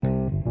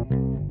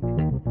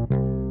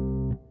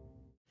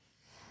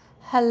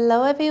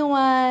Hello,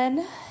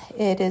 everyone.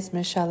 It is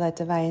Michelle at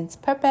Divine's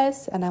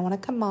Purpose, and I want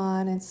to come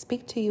on and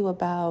speak to you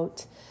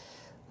about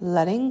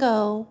letting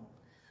go,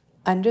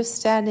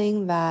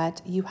 understanding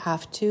that you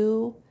have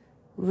to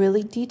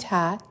really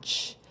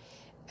detach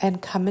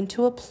and come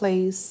into a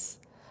place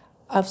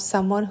of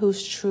someone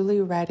who's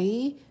truly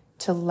ready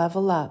to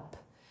level up,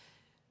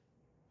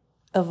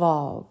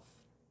 evolve,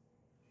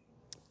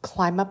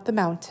 climb up the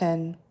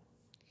mountain,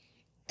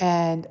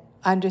 and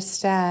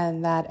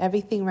understand that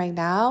everything right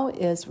now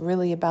is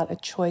really about a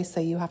choice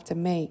that you have to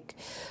make.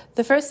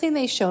 The first thing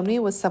they showed me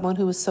was someone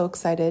who was so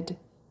excited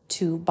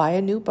to buy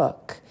a new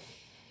book.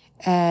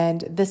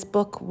 And this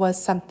book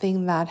was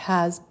something that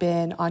has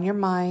been on your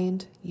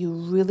mind. You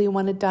really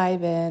want to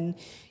dive in.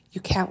 You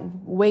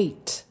can't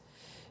wait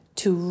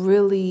to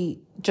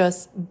really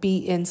just be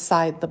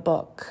inside the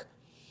book.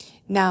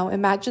 Now,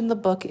 imagine the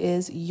book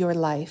is your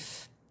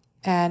life.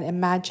 And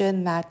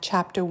imagine that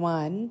chapter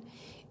 1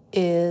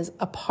 is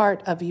a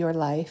part of your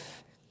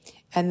life.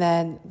 And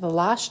then the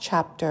last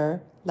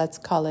chapter, let's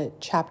call it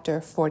chapter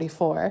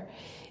 44,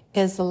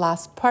 is the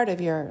last part of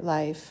your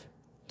life.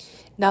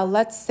 Now,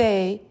 let's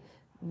say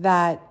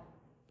that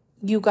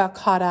you got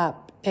caught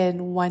up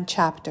in one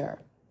chapter.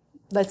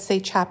 Let's say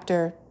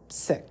chapter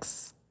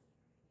 6.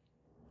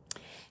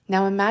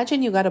 Now,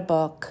 imagine you got a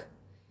book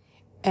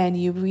and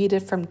you read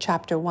it from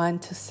chapter 1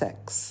 to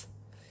 6.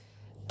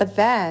 But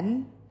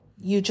then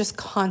you just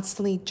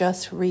constantly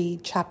just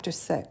read chapter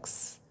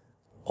 6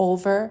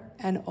 over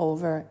and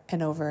over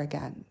and over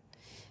again.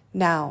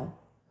 Now,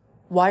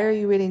 why are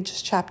you reading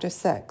just chapter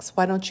 6?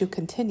 Why don't you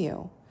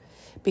continue?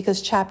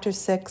 Because chapter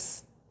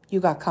 6,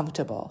 you got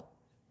comfortable.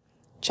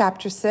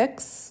 Chapter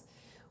 6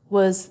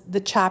 was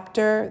the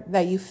chapter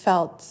that you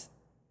felt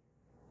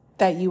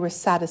that you were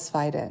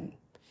satisfied in.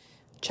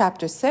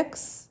 Chapter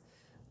 6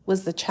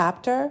 was the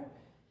chapter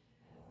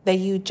that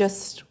you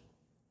just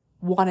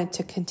wanted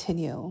to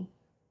continue.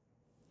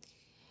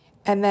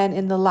 And then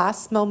in the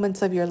last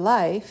moments of your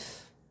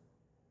life,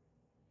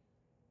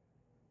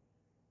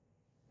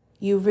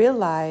 you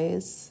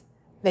realize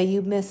that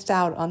you missed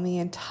out on the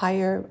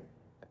entire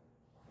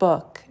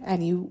book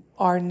and you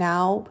are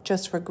now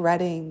just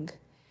regretting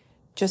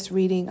just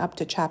reading up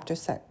to chapter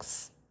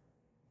 6.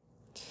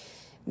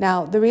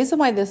 Now, the reason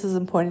why this is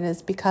important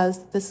is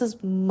because this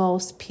is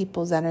most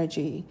people's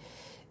energy.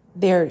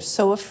 They're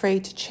so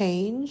afraid to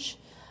change.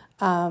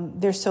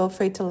 They're so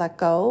afraid to let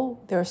go.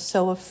 They're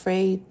so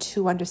afraid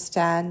to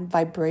understand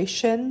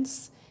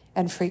vibrations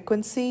and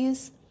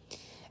frequencies.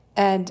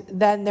 And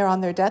then they're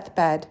on their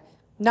deathbed,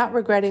 not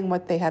regretting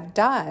what they have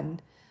done,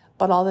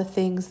 but all the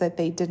things that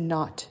they did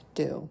not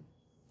do.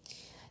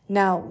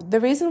 Now, the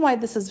reason why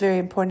this is very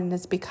important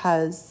is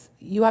because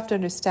you have to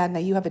understand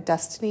that you have a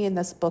destiny and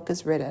this book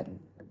is written.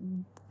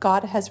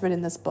 God has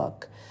written this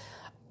book.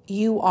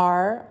 You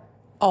are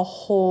a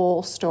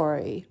whole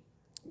story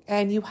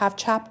and you have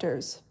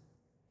chapters.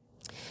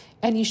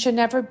 And you should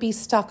never be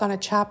stuck on a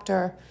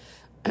chapter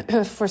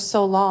for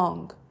so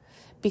long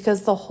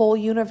because the whole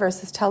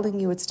universe is telling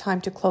you it's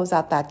time to close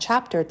out that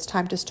chapter. It's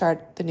time to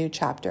start the new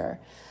chapter.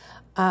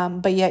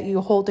 But yet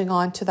you're holding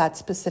on to that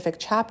specific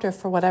chapter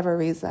for whatever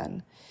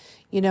reason.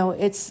 You know,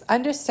 it's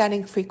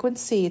understanding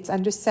frequency. It's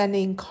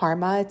understanding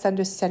karma. It's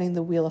understanding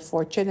the wheel of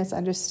fortune. It's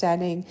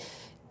understanding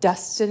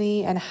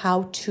destiny and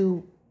how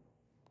to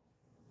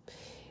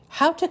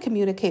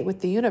communicate with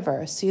the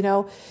universe. You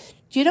know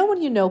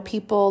when you know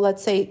people,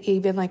 let's say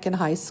even like in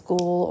high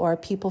school or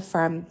people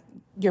from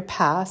your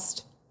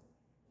past,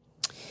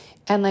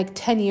 and like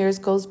 10 years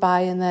goes by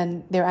and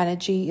then their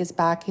energy is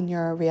back in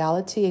your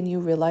reality and you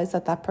realize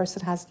that that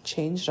person hasn't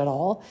changed at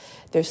all.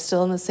 They're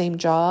still in the same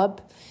job.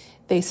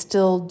 They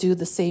still do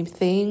the same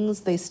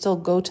things. They still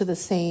go to the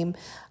same,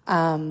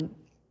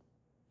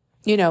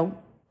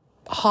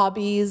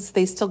 hobbies.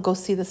 They still go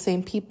see the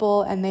same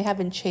people and they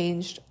haven't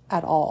changed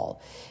at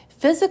all.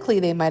 Physically,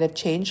 they might have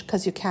changed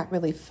because you can't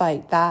really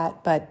fight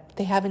that, but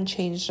they haven't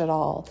changed at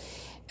all.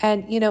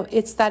 And,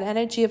 it's that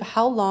energy of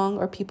how long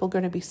are people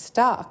going to be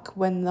stuck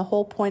when the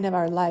whole point of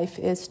our life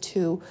is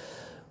to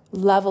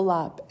level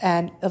up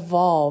and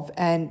evolve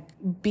and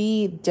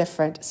be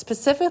different,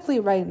 specifically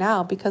right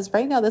now, because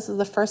right now this is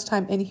the first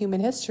time in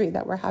human history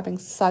that we're having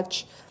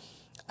such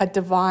a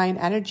divine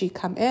energy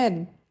come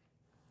in,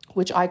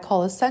 which I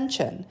call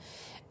ascension.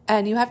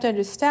 And you have to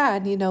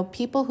understand,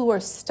 people who are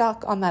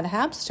stuck on that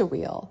hamster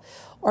wheel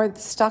or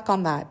stuck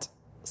on that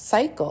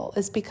cycle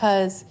is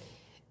because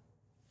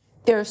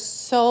they're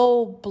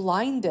so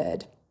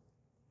blinded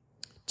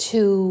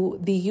to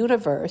the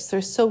universe.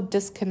 They're so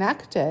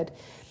disconnected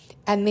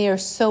and they are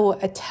so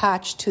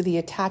attached to the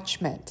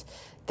attachment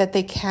that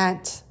they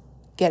can't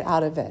get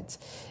out of it.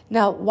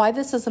 Now, why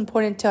this is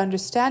important to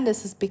understand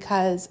this is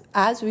because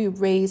as we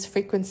raise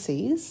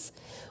frequencies,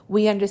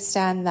 we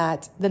understand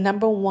that the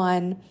number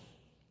one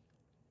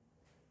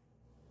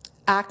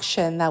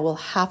action that will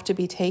have to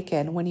be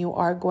taken when you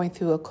are going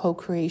through a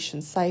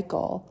co-creation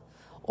cycle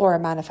or a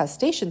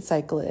manifestation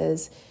cycle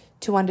is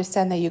to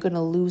understand that you're going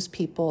to lose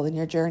people in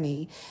your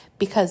journey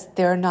because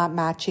they're not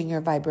matching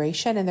your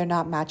vibration and they're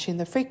not matching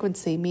the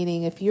frequency.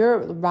 Meaning if you're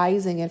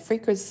rising in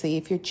frequency,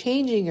 if you're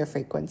changing your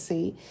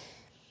frequency,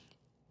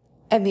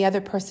 and the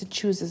other person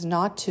chooses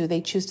not to,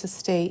 they choose to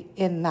stay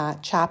in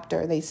that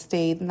chapter. They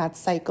stay in that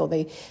cycle.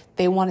 They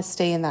want to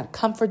stay in that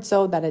comfort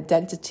zone, that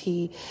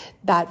identity,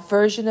 that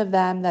version of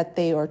them that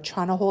they are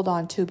trying to hold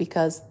on to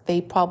because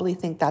they probably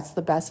think that's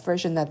the best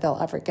version that they'll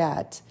ever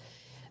get.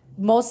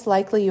 Most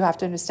likely you have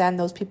to understand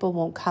those people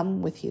won't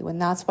come with you. And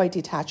that's why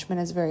detachment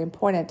is very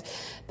important.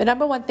 The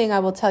number one thing I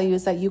will tell you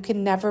is that you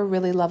can never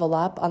really level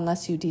up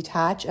unless you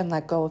detach and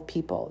let go of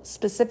people,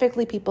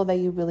 specifically people that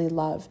you really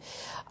love.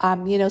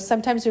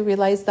 Sometimes you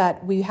realize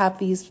that we have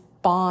these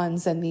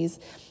bonds and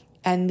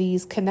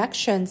these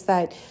connections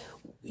that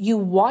you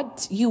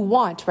want,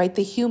 right?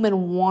 The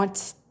human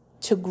wants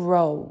to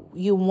grow.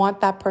 You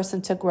want that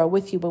person to grow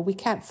with you, but we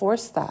can't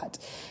force that.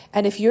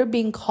 And if you're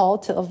being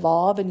called to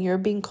evolve and you're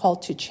being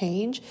called to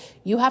change,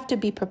 you have to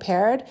be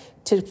prepared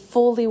to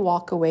fully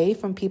walk away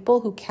from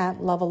people who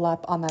can't level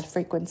up on that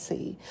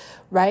frequency,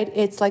 right?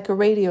 It's like a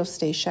radio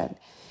station.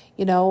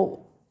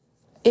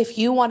 If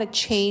you want to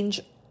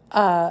change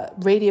a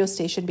radio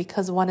station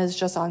because one is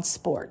just on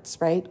sports,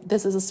 right?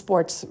 This is a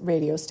sports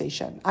radio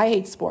station. I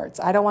hate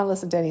sports. I don't want to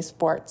listen to any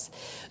sports.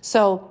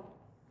 So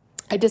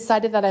I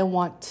decided that I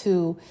want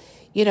to,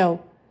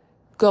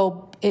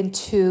 go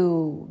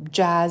into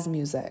jazz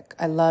music.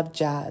 I love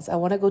jazz. I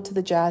want to go to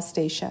the jazz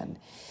station.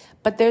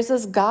 But there's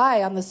this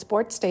guy on the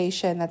sports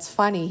station that's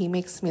funny. He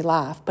makes me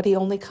laugh, but he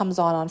only comes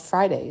on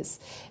Fridays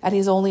and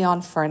he's only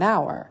on for an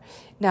hour.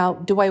 Now,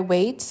 do I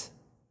wait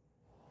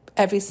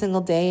every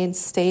single day and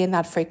stay in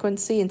that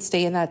frequency and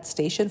stay in that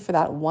station for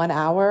that 1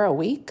 hour a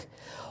week?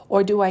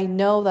 Or do I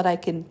know that I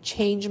can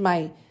change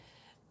my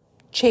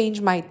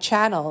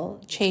channel,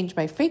 change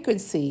my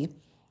frequency,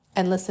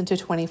 and listen to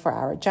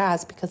 24-hour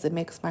jazz because it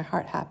makes my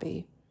heart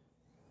happy?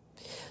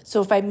 So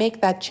if I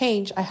make that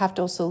change, I have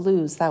to also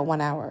lose that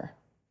 1 hour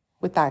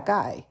with that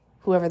guy,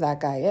 whoever that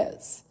guy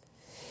is.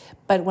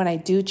 But when I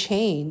do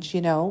change,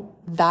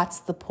 that's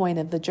the point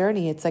of the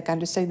journey. It's like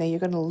understanding that you're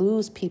going to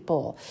lose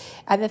people.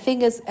 And the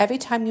thing is, every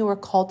time you are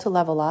called to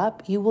level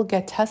up, you will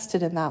get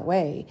tested in that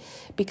way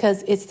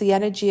because it's the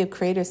energy of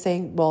creator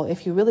saying, well,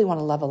 if you really want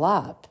to level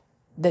up,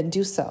 then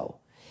do so.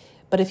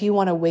 But if you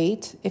want to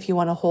wait, if you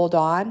want to hold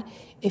on,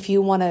 if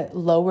you want to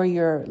lower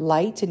your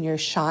light and your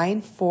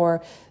shine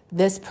for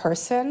this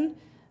person,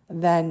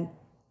 then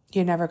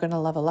you're never going to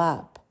level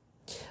up.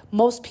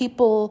 Most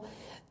people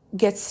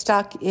get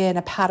stuck in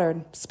a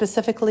pattern,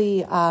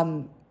 specifically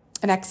an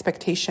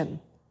expectation.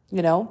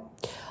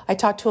 I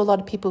talk to a lot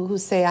of people who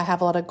say, I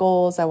have a lot of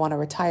goals. I want to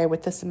retire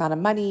with this amount of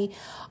money.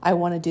 I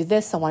want to do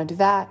this. I want to do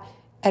that.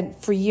 And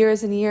for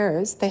years and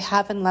years, they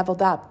haven't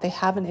leveled up. They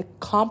haven't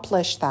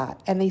accomplished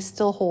that. And they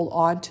still hold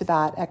on to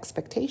that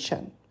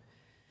expectation.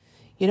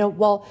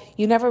 Well,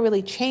 you never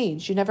really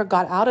changed. You never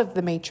got out of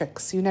the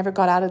matrix. You never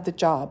got out of the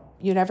job.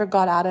 You never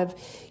got out of,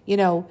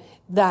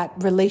 that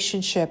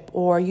relationship,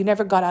 or you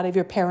never got out of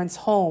your parents'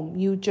 home.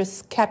 You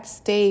just kept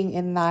staying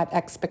in that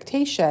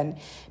expectation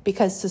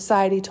because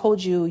society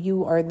told you,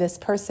 you are this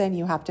person.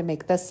 You have to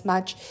make this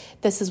much.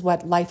 This is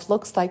what life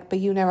looks like, but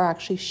you never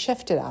actually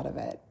shifted out of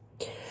it.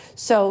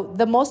 So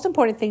the most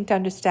important thing to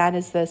understand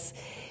is this.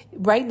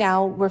 Right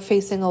now, we're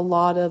facing a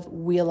lot of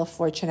Wheel of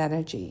Fortune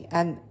energy.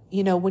 And,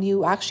 when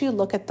you actually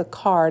look at the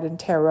card in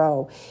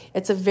tarot,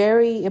 it's a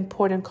very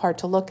important card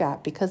to look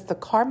at because the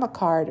karma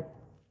card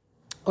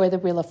or the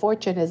Wheel of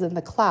Fortune is in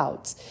the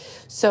clouds.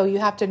 So you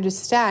have to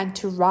understand,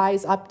 to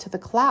rise up to the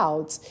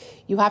clouds,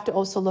 you have to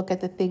also look at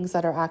the things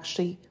that are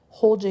actually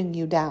holding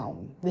you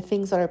down, the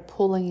things that are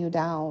pulling you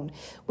down,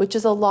 which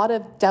is a lot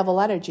of devil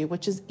energy,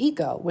 which is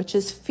ego, which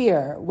is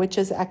fear, which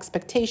is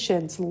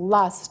expectations,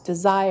 lust,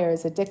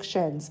 desires,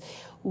 addictions,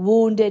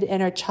 wounded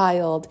inner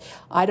child.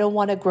 I don't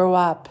want to grow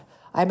up.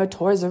 I'm a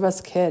Toys R Us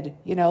kid,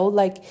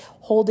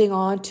 holding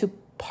on to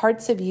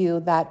parts of you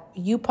that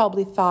you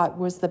probably thought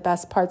was the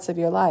best parts of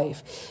your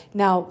life.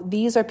 Now,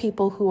 these are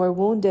people who are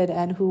wounded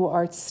and who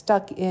are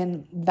stuck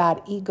in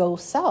that ego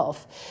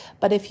self.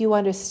 But if you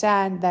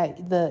understand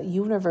that the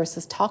universe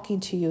is talking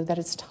to you, that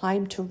it's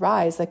time to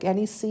rise, like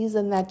any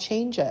season that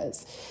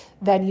changes,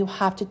 then you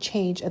have to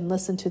change and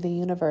listen to the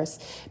universe,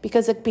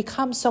 because it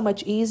becomes so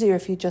much easier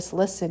if you just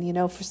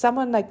listen. For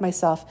someone like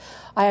myself,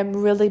 I am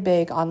really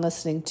big on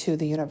listening to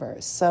the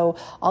universe. So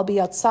I'll be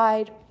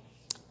outside,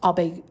 I'll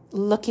be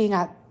looking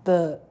at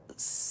the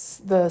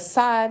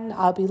sun,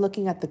 I'll be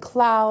looking at the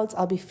clouds,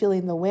 I'll be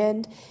feeling the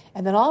wind,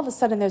 and then all of a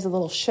sudden there's a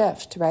little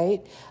shift,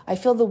 right? I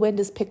feel the wind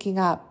is picking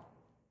up.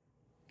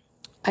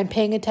 I'm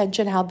paying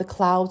attention how the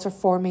clouds are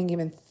forming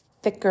even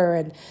thicker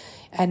and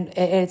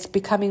it's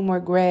becoming more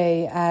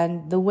gray,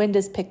 and the wind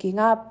is picking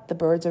up, the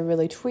birds are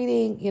really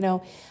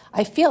tweeting,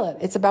 I feel it.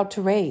 It's about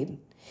to rain.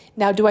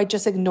 Now, do I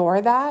just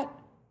ignore that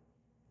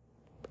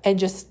and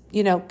just,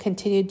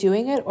 continue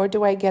doing it? Or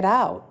do I get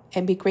out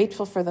and be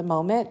grateful for the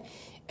moment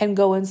and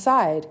go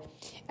inside?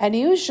 And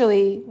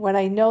usually when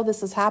I know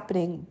this is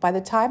happening, by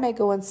the time I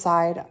go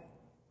inside,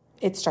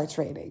 it starts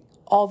raining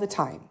all the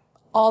time.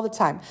 all the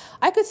time.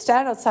 I could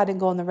stand outside and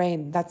go in the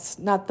rain. That's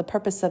not the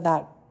purpose of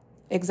that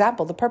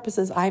example. The purpose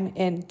is I'm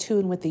in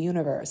tune with the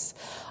universe.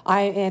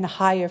 I'm in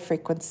higher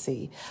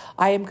frequency.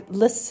 I am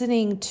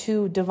listening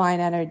to divine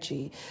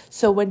energy.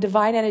 So when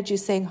divine energy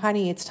is saying,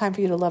 honey, it's time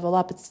for you to level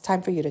up, it's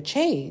time for you to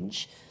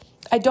change,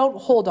 I don't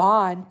hold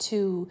on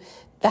to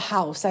the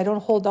house. I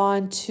don't hold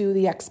on to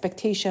the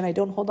expectation. I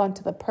don't hold on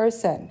to the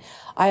person.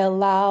 I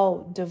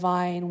allow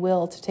divine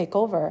will to take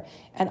over,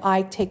 and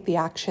I take the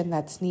action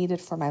that's needed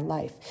for my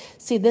life.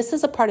 See, this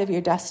is a part of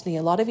your destiny.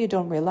 A lot of you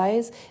don't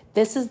realize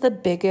this is the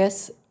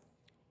biggest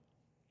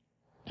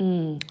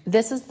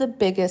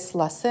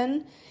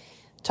lesson.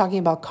 Talking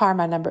about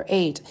karma, number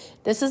 8.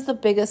 This is the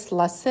biggest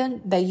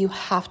lesson that you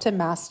have to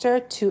master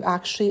to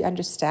actually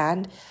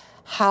understand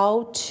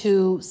how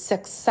to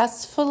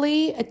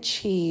successfully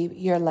achieve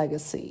your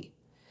legacy.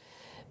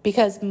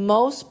 Because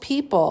most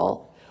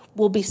people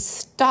will be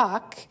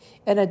stuck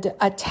in an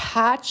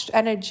attached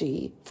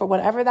energy for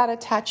whatever that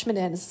attachment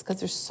is, because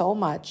there's so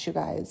much, you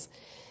guys,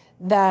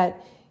 that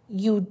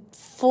you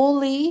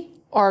fully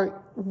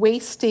are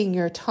wasting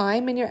your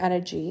time and your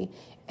energy,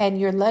 and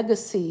your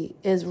legacy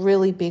is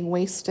really being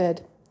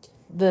wasted.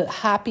 The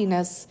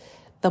happiness,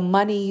 the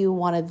money you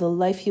wanted, the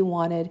life you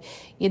wanted,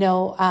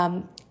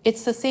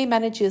 it's the same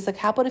energy as like,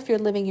 how about if you're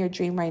living your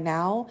dream right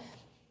now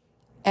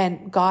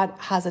and God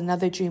has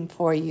another dream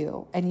for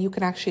you, and you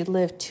can actually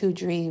live 2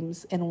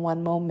 dreams in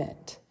one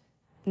moment,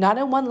 not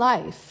in one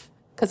life,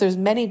 because there's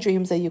many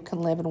dreams that you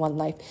can live in one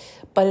life,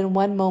 but in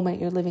one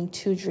moment you're living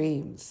 2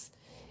 dreams.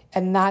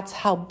 And that's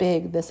how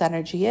big this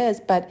energy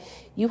is. But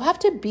you have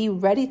to be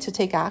ready to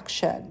take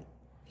action.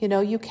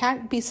 You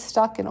can't be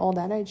stuck in old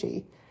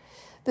energy.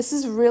 This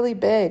is really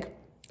big.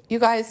 You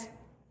guys,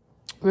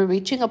 we're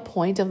reaching a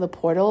point of the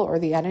portal or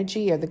the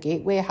energy or the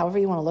gateway, however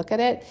you want to look at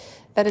it,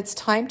 that it's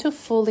time to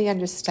fully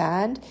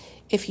understand.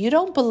 If you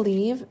don't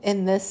believe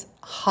in this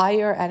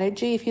higher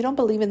energy, if you don't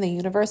believe in the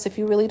universe, if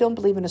you really don't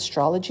believe in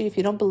astrology, if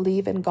you don't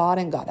believe in God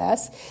and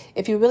Goddess,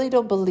 if you really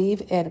don't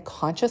believe in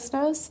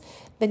consciousness,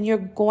 then you're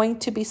going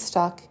to be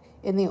stuck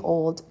in the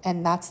old,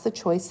 and that's the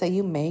choice that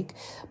you make.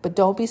 But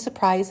don't be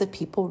surprised if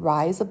people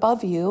rise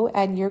above you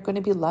and you're going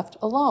to be left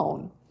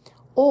alone.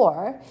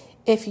 Or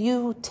if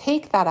you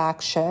take that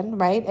action,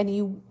 right, and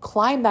you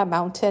climb that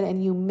mountain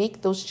and you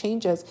make those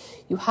changes,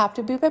 you have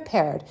to be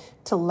prepared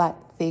to let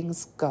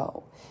things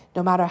go.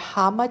 No matter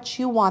how much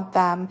you want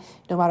them,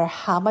 no matter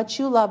how much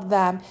you love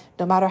them,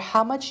 no matter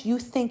how much you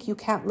think you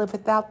can't live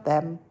without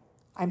them,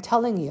 I'm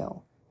telling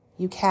you,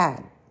 you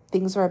can.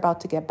 Things are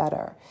about to get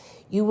better.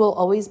 You will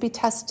always be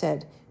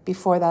tested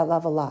before that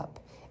level up.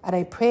 And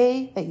I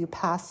pray that you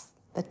pass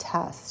the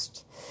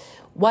test.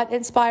 What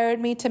inspired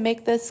me to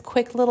make this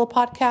quick little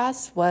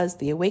podcast was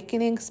the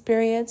awakening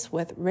experience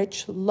with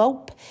Rich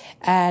Lope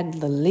and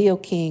the Leo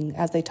King,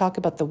 as they talk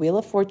about the Wheel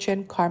of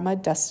Fortune, karma,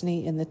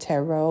 destiny in the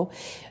tarot.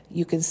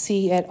 You can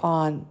see it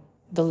on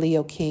the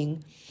Leo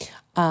King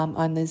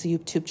on his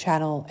YouTube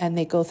channel, and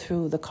they go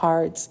through the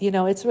cards.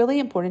 It's really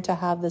important to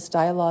have this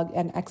dialogue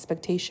and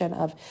expectation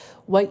of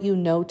what you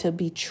know to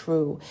be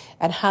true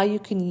and how you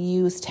can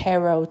use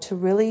tarot to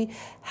really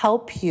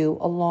help you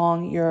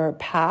along your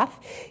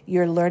path,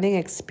 your learning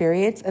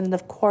experience, and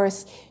of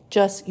course,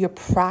 just your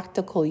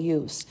practical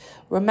use.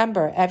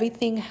 Remember,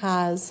 everything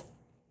has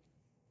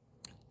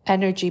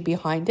energy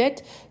behind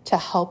it to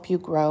help you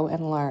grow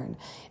and learn.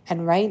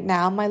 And right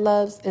now, my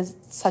loves, is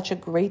such a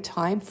great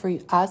time for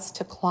us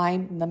to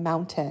climb the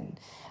mountain.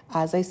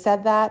 As I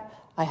said that,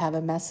 I have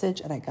a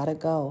message and I gotta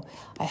go.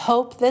 I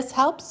hope this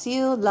helps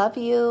you. Love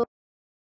you.